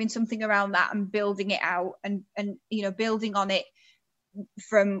and doing something around that and building it out and building on it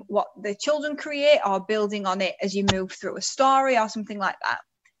from what the children create, or building on it as you move through a story or something like that.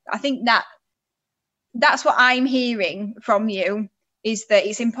 I think that's what I'm hearing from you, is that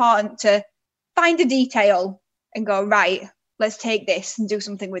it's important to find a detail and go, right, let's take this and do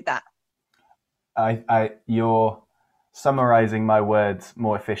something with that. You're summarizing my words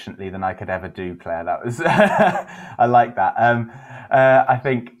more efficiently than I could ever do, Claire. That was I like that. I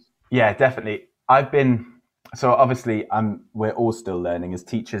think, yeah, definitely. So obviously we're all still learning as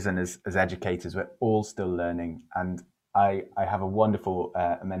teachers and as educators. We're all still learning, and I have a wonderful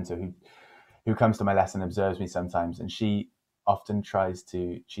mentor who comes to my lesson, observes me sometimes, and she often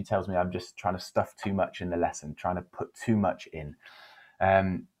she tells me I'm just trying to stuff too much in the lesson, trying to put too much in.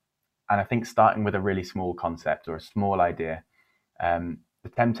 And I think starting with a really small concept or a small idea, the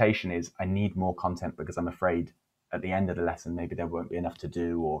temptation is I need more content because I'm afraid at the end of the lesson, maybe there won't be enough to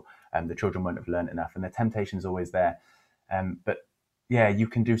do, or the children won't have learned enough. And the temptation is always there. But yeah, you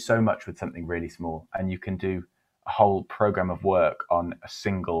can do so much with something really small, and you can do a whole program of work on a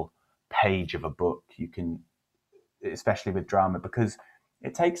single page of a book. You can, especially with drama, because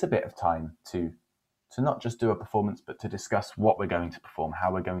it takes a bit of time to not just do a performance, but to discuss what we're going to perform,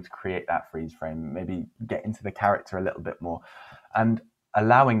 how we're going to create that freeze frame, maybe get into the character a little bit more, and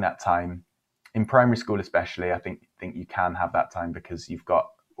allowing that time. In primary school especially, I think you can have that time because you've got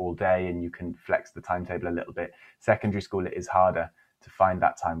all day and you can flex the timetable a little bit. Secondary school, it is harder to find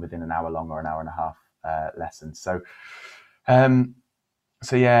that time within an hour long or an hour and a half lesson. So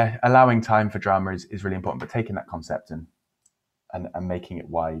yeah, allowing time for drama is really important, but taking that concept and making it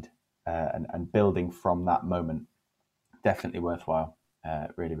wide and building from that moment, definitely worthwhile.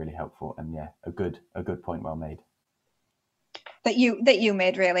 Really, really helpful, and yeah, a good point, well made. That you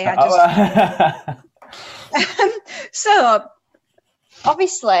made, really. So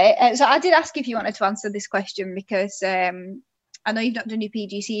obviously, so I did ask if you wanted to answer this question because I know you've not done your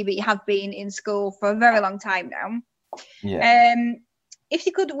PGC, but you have been in school for a very long time now. Yeah. If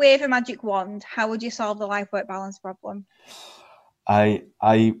you could wave a magic wand, how would you solve the life-work balance problem? I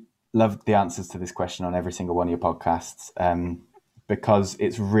love the answers to this question on every single one of your podcasts because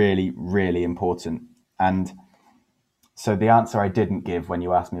it's really, really important. And so the answer I didn't give when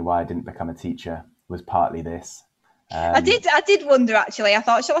you asked me why I didn't become a teacher was partly this. I did wonder, actually. I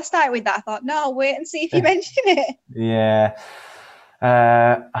thought, shall I start with that? I thought, no, I'll wait and see if you mention it. Yeah.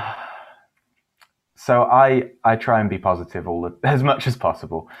 So I try and be positive as much as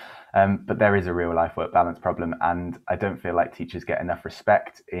possible, but there is a real life work balance problem, and I don't feel like teachers get enough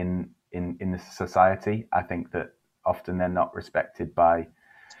respect in this society. I think that often they're not respected by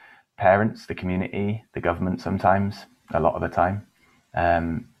parents, the community, the government sometimes, a lot of the time.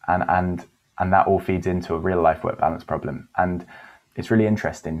 and that all feeds into a real life work balance problem. And it's really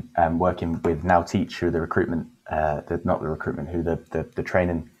interesting working with Now Teach, who the recruitment, who the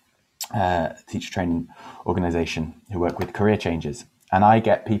training, teacher training organisation, who work with career changes. And I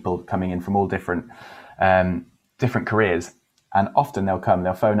get people coming in from all different careers, and often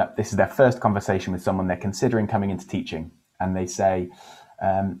they'll phone up. This is their first conversation with someone they're considering coming into teaching, and they say,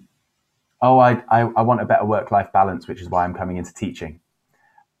 "Oh, I want a better work-life balance, which is why I'm coming into teaching."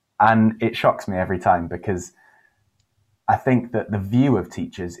 And it shocks me every time, because I think that the view of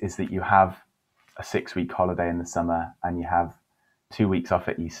teachers is that you have a 6-week holiday in the summer, and you have 2 weeks off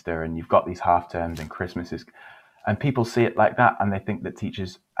at Easter, and you've got these half terms and Christmases, and people see it like that, and they think that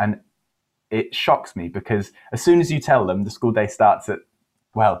teachers, and it shocks me, because as soon as you tell them the school day starts at,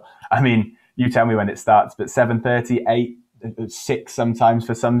 well, I mean, you tell me when it starts, but 7:30, 8, 6 sometimes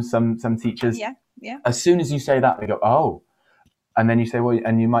for some teachers. Yeah. As soon as you say that, they go, "Oh," and then you say, "Well,"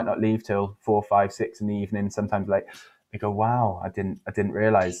 and you might not leave till 4, 5, 6 in the evening, sometimes late. They go, "Wow, I didn't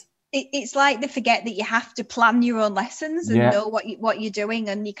realize." It's like they forget that you have to plan your own lessons and know what you're doing,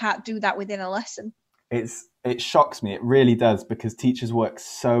 and you can't do that within a lesson. It shocks me. It really does, because teachers work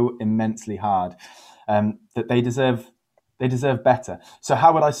so immensely hard that they deserve better. So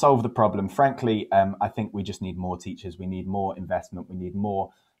how would I solve the problem? Frankly, I think we just need more teachers. We need more investment. We need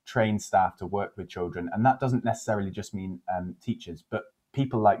more trained staff to work with children. And that doesn't necessarily just mean teachers, but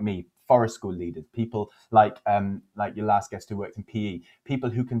people like me, forest school leaders, people like your last guest who worked in PE, people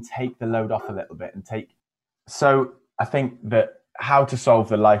who can take the load off a little bit and take. So I think that how to solve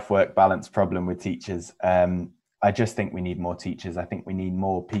the life-work balance problem with teachers, I just think we need more teachers. I think we need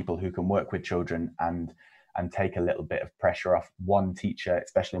more people who can work with children and take a little bit of pressure off one teacher,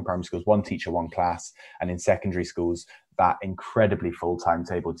 especially in primary schools, one teacher, one class, and in secondary schools, that incredibly full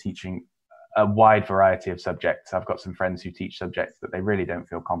timetable, teaching a wide variety of subjects. I've got some friends who teach subjects that they really don't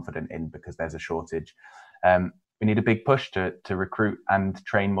feel confident in because there's a shortage. We need a big push to recruit and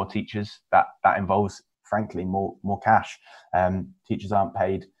train more teachers. That involves, frankly, more cash. Teachers aren't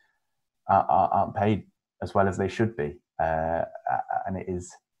paid as well as they should be, and it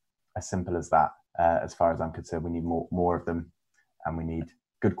is as simple as that. As far as I'm concerned, we need more of them, and we need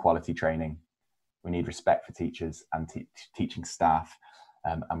good quality training. We need respect for teachers and teaching staff,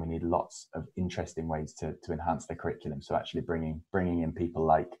 and we need lots of interesting ways to enhance their curriculum. So actually bringing in people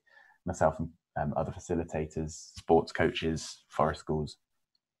like myself and other facilitators, sports coaches, forest schools,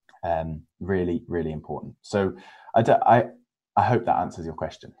 really, really important. So I hope that answers your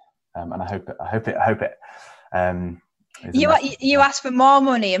question, and I hope it. You asked for more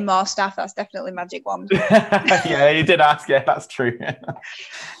money and more staff. That's definitely magic wand. Yeah, you did ask. Yeah, that's true.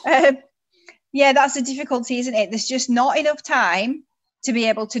 Yeah, that's the difficulty, isn't it? There's just not enough time to be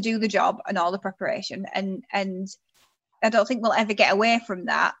able to do the job and all the preparation, and I don't think we'll ever get away from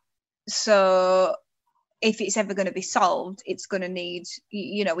that. So if it's ever going to be solved, it's going to need,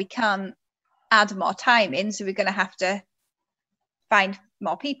 we can't add more time in, so we're going to have to find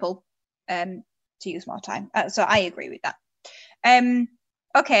more people to use more time. So I agree with that.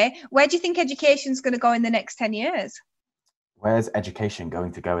 Okay, where do you think education's going to go in the next 10 years? Where's education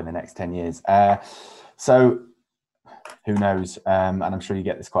going to go in the next 10 years? So who knows? And I'm sure you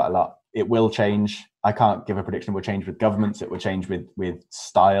get this quite a lot. It will change. I can't give a prediction. It will change with governments. It will change with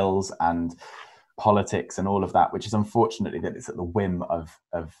styles and politics and all of that, which is unfortunately that it's at the whim of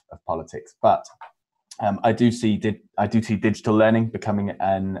politics. But I do see digital learning becoming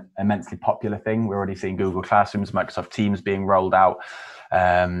an immensely popular thing. We're already seeing Google Classrooms, Microsoft Teams being rolled out,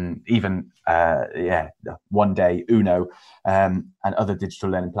 even One Day, Uno, and other digital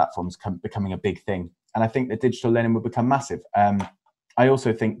learning platforms becoming a big thing. And I think that digital learning will become massive. I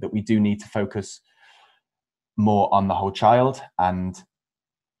also think that we do need to focus more on the whole child and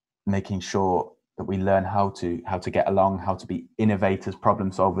making sure that we learn how to get along, how to be innovators, problem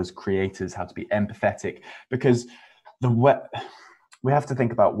solvers, creators, how to be empathetic, because we have to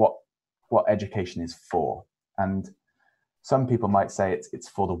think about what education is for. And some people might say it's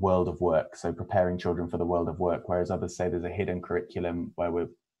for the world of work, so preparing children for the world of work, whereas others say there's a hidden curriculum where we're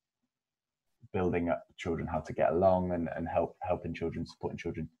building up children how to get along and helping children, supporting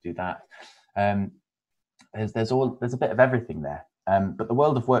children to do that. There's a bit of everything there. But the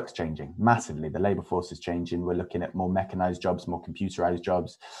world of work's changing massively. The labour force is changing. We're looking at more mechanised jobs, more computerised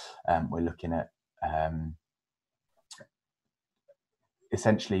jobs. We're looking at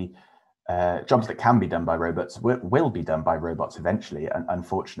essentially jobs that can be done by robots will be done by robots eventually,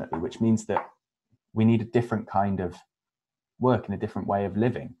 unfortunately, which means that we need a different kind of work and a different way of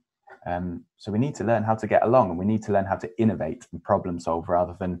living. So we need to learn how to get along, and we need to learn how to innovate and problem solve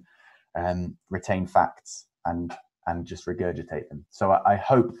rather than retain facts and and just regurgitate them. So I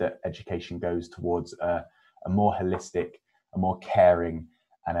hope that education goes towards a more holistic, a more caring,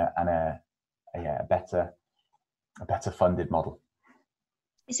 and a better funded model.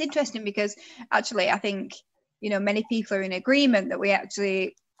 It's interesting because actually I think, many people are in agreement that we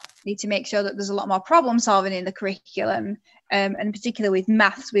actually need to make sure that there's a lot more problem solving in the curriculum, and particularly with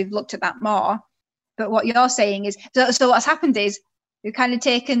maths, we've looked at that more. But what you're saying is, so what's happened is we've kind of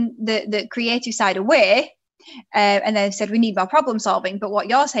taken the creative side away, and then said we need more problem solving. But what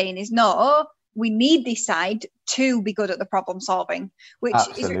you're saying is, no, we need this side to be good at the problem solving, which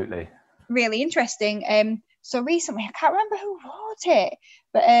Absolutely. is really interesting. So recently, I can't remember who wrote it,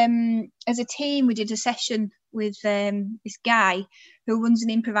 but as a team, we did a session with this guy who runs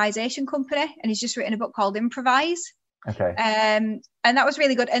an improvisation company, and he's just written a book called Improvise. Okay. And that was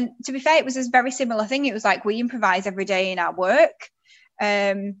really good. And to be fair, it was a very similar thing. It was like we improvise every day in our work,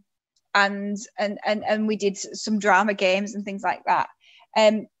 and we did some drama games and things like that.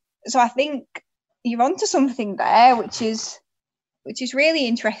 So I think you're onto something there, which is really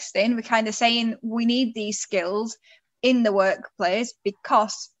interesting. We're kind of saying we need these skills in the workplace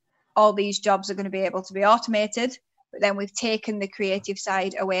because all these jobs are going to be able to be automated, but then we've taken the creative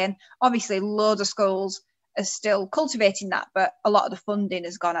side away. And obviously loads of schools are still cultivating that, but a lot of the funding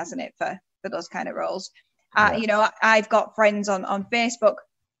has gone, hasn't it, for those kind of roles. Yeah. I've got friends on Facebook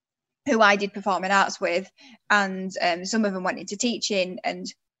who I did performing arts with, and some of them went into teaching, and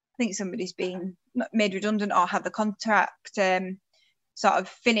I think somebody's been made redundant or had the contract sort of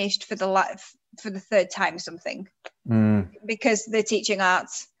finished for the third time or something, because they're teaching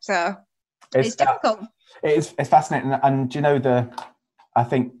arts. So it's difficult. It's fascinating. And I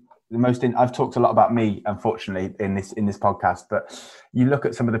think I've talked a lot about me, unfortunately, in this podcast, but you look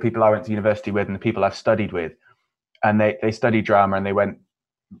at some of the people I went to university with and the people I've studied with, and they studied drama and they went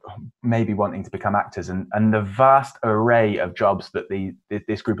maybe wanting to become actors, and the vast array of jobs that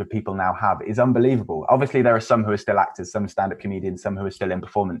this group of people now have is unbelievable. Obviously there are some who are still actors, some stand-up comedians, some who are still in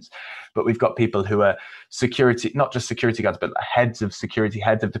performance, but we've got people who are security, not just security guards, but heads of security,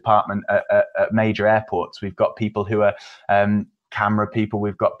 heads of department at major airports. We've got people who are camera people,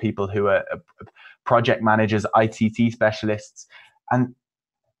 we've got people who are project managers, ITT specialists, and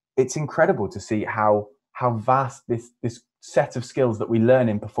it's incredible to see how vast this set of skills that we learn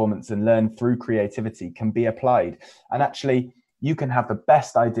in performance and learn through creativity can be applied. And actually, you can have the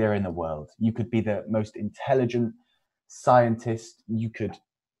best idea in the world. You could be the most intelligent scientist you could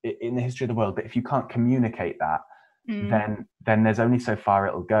in the history of the world, but if you can't communicate that, then there's only so far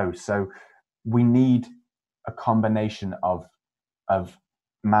it'll go. So we need a combination of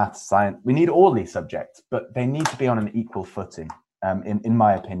math, science. We need all these subjects, but they need to be on an equal footing, in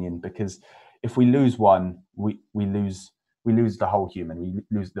my opinion, because if we lose one, we lose the whole human, we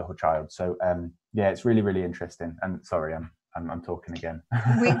lose the whole child. So it's really, really interesting. And sorry, I'm talking again.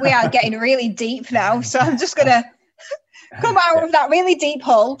 we are getting really deep now, so I'm just gonna come out of that really deep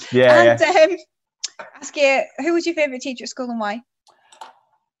hole and ask you, who was your favourite teacher at school and why?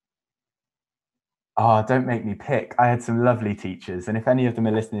 Oh, don't make me pick. I had some lovely teachers, and if any of them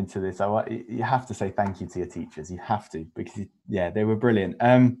are listening to this, you have to say thank you to your teachers. You have to, because they were brilliant.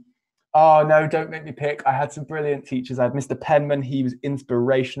 Oh no, don't make me pick. I had some brilliant teachers. I had Mr. Penman. He was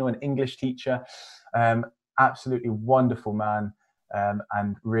inspirational, an English teacher, absolutely wonderful man,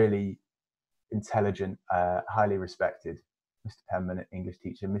 and really intelligent, highly respected. Mr. Penman, an English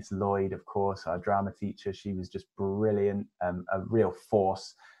teacher. Miss Lloyd, of course, our drama teacher. She was just brilliant, a real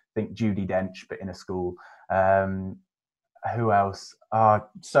force. Think Judi Dench, but in a school. Who else?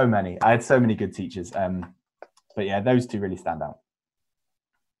 So many. I had so many good teachers. But yeah, those two really stand out.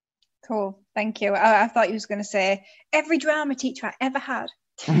 Cool, thank you. I thought you was going to say every drama teacher I ever had.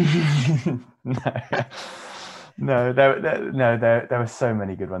 No, there were so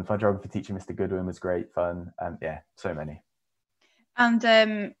many good ones. My geography teacher, Mr. Goodwin, was great fun. So many. And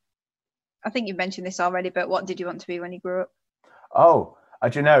I think you mentioned this already, but what did you want to be when you grew up? Oh,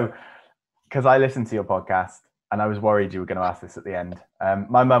 do you know? Because I listened to your podcast, and I was worried you were going to ask this at the end.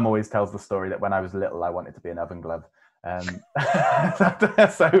 My mum always tells the story that when I was little, I wanted to be an oven glove. So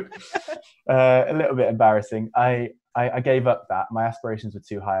a little bit embarrassing. I gave up that. My aspirations were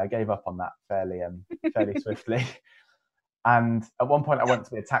too high. I gave up on that fairly swiftly. And at one point I wanted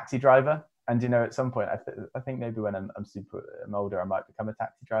to be a taxi driver, and at some point I think maybe when I'm older I might become a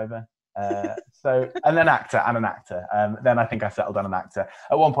taxi driver, and an actor. Then I think I settled on an actor.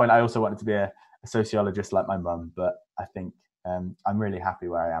 At one point I also wanted to be a sociologist like my mum, but I think I'm really happy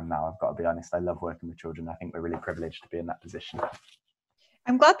where I am now. I've got to be honest. I love working with children. I think we're really privileged to be in that position.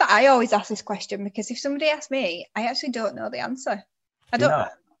 I'm glad that I always ask this question, because if somebody asks me, I actually don't know the answer. I don't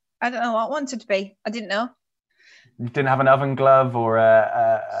know what I wanted to be. I didn't know. You didn't have an oven glove or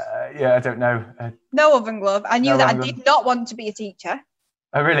I don't know. No oven glove. I knew No that I oven glove. did not want to be a teacher.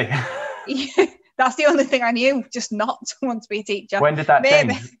 Oh, really? That's the only thing I knew, just not to want to be a teacher. When did that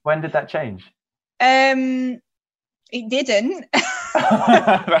change? When did that change? It didn't.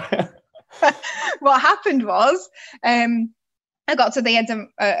 What happened was, I got to the end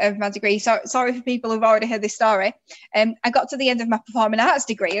of my degree. So, sorry for people who've already heard this story. I got to the end of my performing arts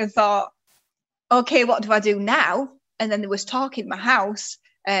degree and thought, okay, what do I do now? And then there was talk in my house,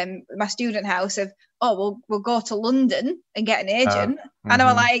 my student house, of, oh, we'll go to London and get an agent. And I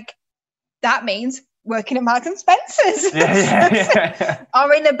was like, that means working at Marks and Spencer's,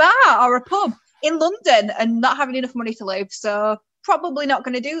 or in a bar or a pub in London, and not having enough money to live. So probably not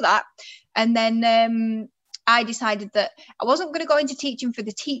going to do that. And then I decided that I wasn't going to go into teaching for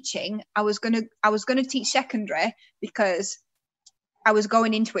the teaching. I was going to teach secondary, because I was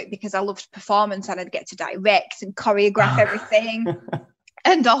going into it because I loved performance and I'd get to direct and choreograph everything.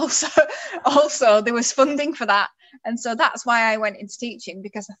 And also there was funding for that. And so that's why I went into teaching,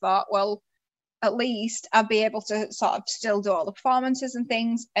 because I thought, well, at least I'd be able to sort of still do all the performances and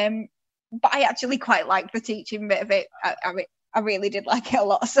things. But I actually quite liked the teaching bit of it. I really did like it a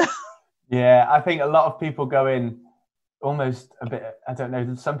lot. So yeah, I think a lot of people go in almost a bit, I don't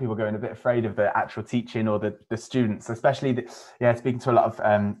know, some people go in a bit afraid of the actual teaching or the students, especially speaking to a lot of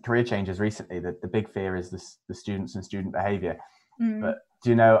career changers recently, the big fear is the students and student behavior. But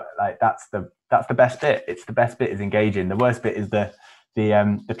do you know, like that's the best bit. It's the best bit is engaging. The worst bit is the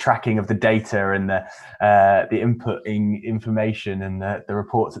tracking of the data and the inputting information and the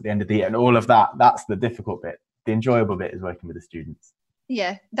reports at the end of the year and all of that. That's the difficult bit. The enjoyable bit is working with the students.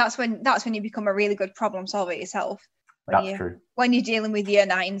 Yeah, that's when you become a really good problem solver yourself. That's true. When you're dealing with year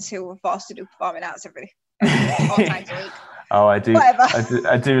 9s who are forced to do performing arts every 4 times a week. Oh, I do.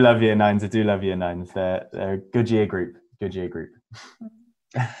 I do love year 9s. I do love year 9s. They're a good year group.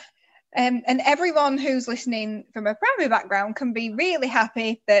 And everyone who's listening from a primary background can be really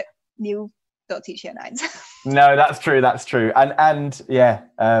happy that you don't teach year 9s. No, that's true. And yeah,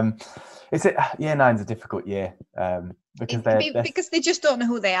 year 9's a difficult year because because they just don't know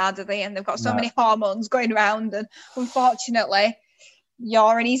who they are, do they? And they've got so many hormones going around, and unfortunately,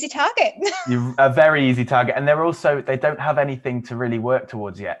 you're an easy target. You're a very easy target, and they don't have anything to really work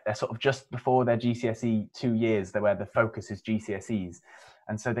towards yet. They're sort of just before their GCSE 2 years, where the focus is GCSEs.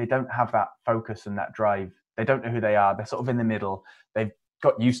 And so they don't have that focus and that drive. They don't know who they are. They're sort of in the middle. They've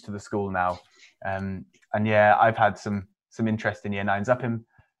got used to the school now. And yeah, I've had some interesting year 9s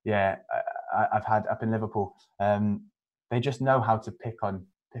I've had up in Liverpool. They just know how to pick on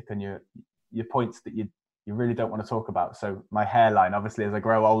your points that you really don't want to talk about. So my hairline, obviously, as I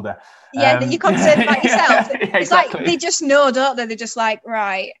grow older. Yeah, that you're concerned about yourself. Yeah, it's exactly. Like they just know, don't they? They're just like,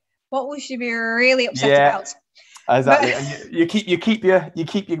 right, what we should be really upset about. Exactly. And you keep your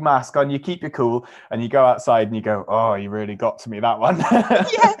mask on, you keep your cool, and you go outside and you go, oh, you really got to me, that one.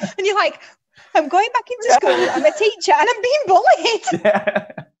 Yeah, and you're like, I'm going back into school, I'm a teacher and I'm being bullied.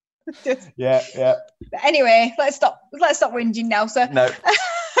 Yeah. But anyway, let's stop whinging now. So no.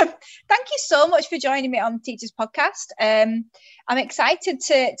 Thank you so much for joining me on the Teachers Podcast. I'm excited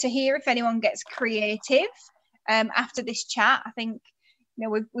to hear if anyone gets creative after this chat. I think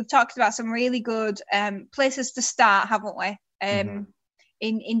we've talked about some really good places to start, haven't we?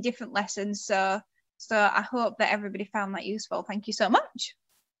 In different lessons. So I hope that everybody found that useful. Thank you so much.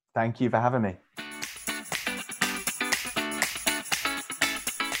 Thank you for having me.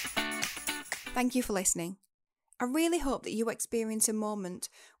 Thank you for listening. I really hope that you experience a moment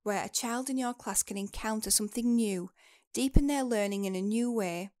where a child in your class can encounter something new, deepen their learning in a new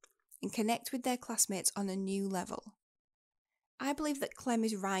way, and connect with their classmates on a new level. I believe that Clem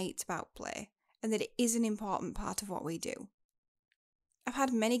is right about play and that it is an important part of what we do. I've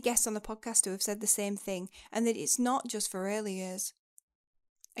had many guests on the podcast who have said the same thing, and that it's not just for early years.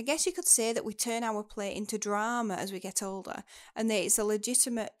 I guess you could say that we turn our play into drama as we get older, and that it's a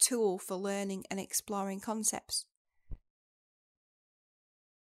legitimate tool for learning and exploring concepts.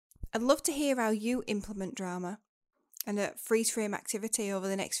 I'd love to hear how you implement drama and a freeze-frame activity over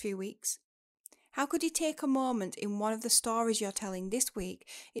the next few weeks. How could you take a moment in one of the stories you're telling this week,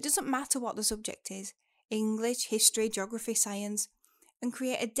 it doesn't matter what the subject is, English, history, geography, science, and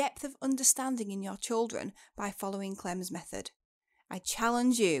create a depth of understanding in your children by following Clem's method? I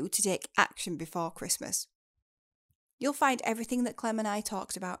challenge you to take action before Christmas. You'll find everything that Clem and I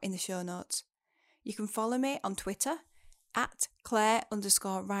talked about in the show notes. You can follow me on Twitter at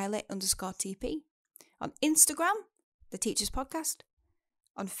Claire_Riley_TP, on Instagram, The Teachers Podcast,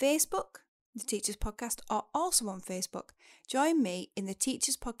 on Facebook, The Teachers Podcast, or also on Facebook. Join me in the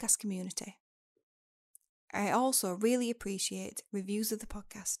Teachers Podcast community. I also really appreciate reviews of the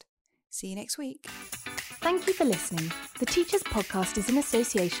podcast. See you next week. Thank you for listening. The Teachers Podcast is in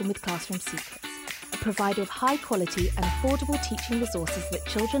association with Classroom Secrets, a provider of high quality and affordable teaching resources that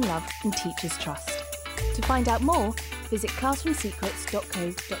children love and teachers trust. To find out more, visit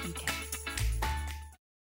classroomsecrets.co.uk.